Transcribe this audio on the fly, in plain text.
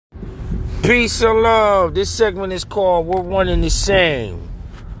Peace and love. This segment is called We're One and the Same.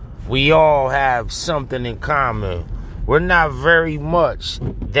 We all have something in common. We're not very much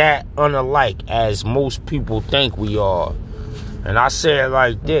that unalike as most people think we are. And I say it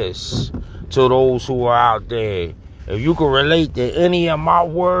like this to those who are out there. If you can relate to any of my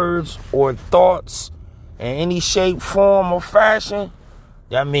words or thoughts in any shape, form, or fashion,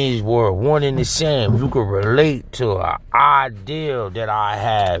 that means we're one and the same. You can relate to an ideal that I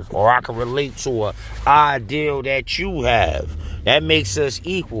have, or I can relate to an ideal that you have. That makes us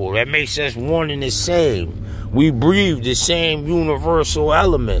equal. That makes us one and the same. We breathe the same universal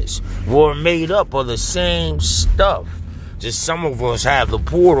elements. We're made up of the same stuff. Just some of us have the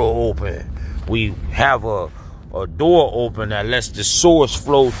portal open. We have a door open that lets the source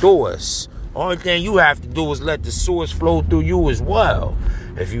flow through us. Only thing you have to do is let the source flow through you as well.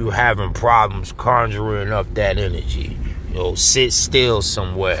 If you having problems conjuring up that energy, sit still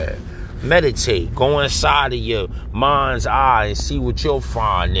somewhere. Meditate. Go inside of your mind's eye and see what you'll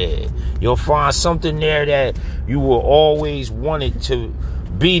find there. You'll find something there that you will always wanted to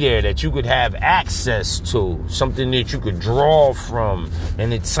be there, that you could have access to. Something that you could draw from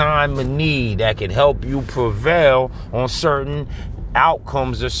in a time of need that could help you prevail on certain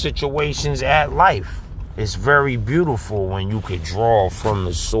outcomes or situations at life. It's very beautiful when you could draw from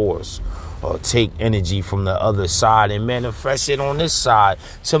the source or take energy from the other side and manifest it on this side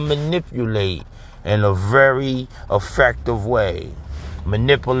to manipulate in a very effective way.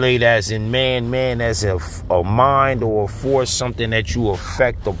 Manipulate as in man as a mind or a force, something that you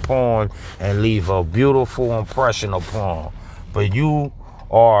affect upon and leave a beautiful impression upon. But you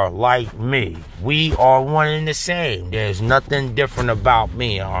are like me. We are one and the same. There's nothing different about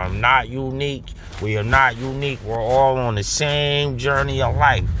me. I'm not unique. We are not unique. We're all on the same journey of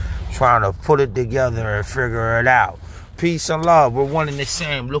life, trying to put it together and figure it out. Peace and love. We're one and the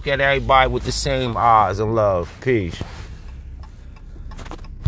same. Look at everybody with the same eyes and love. Peace.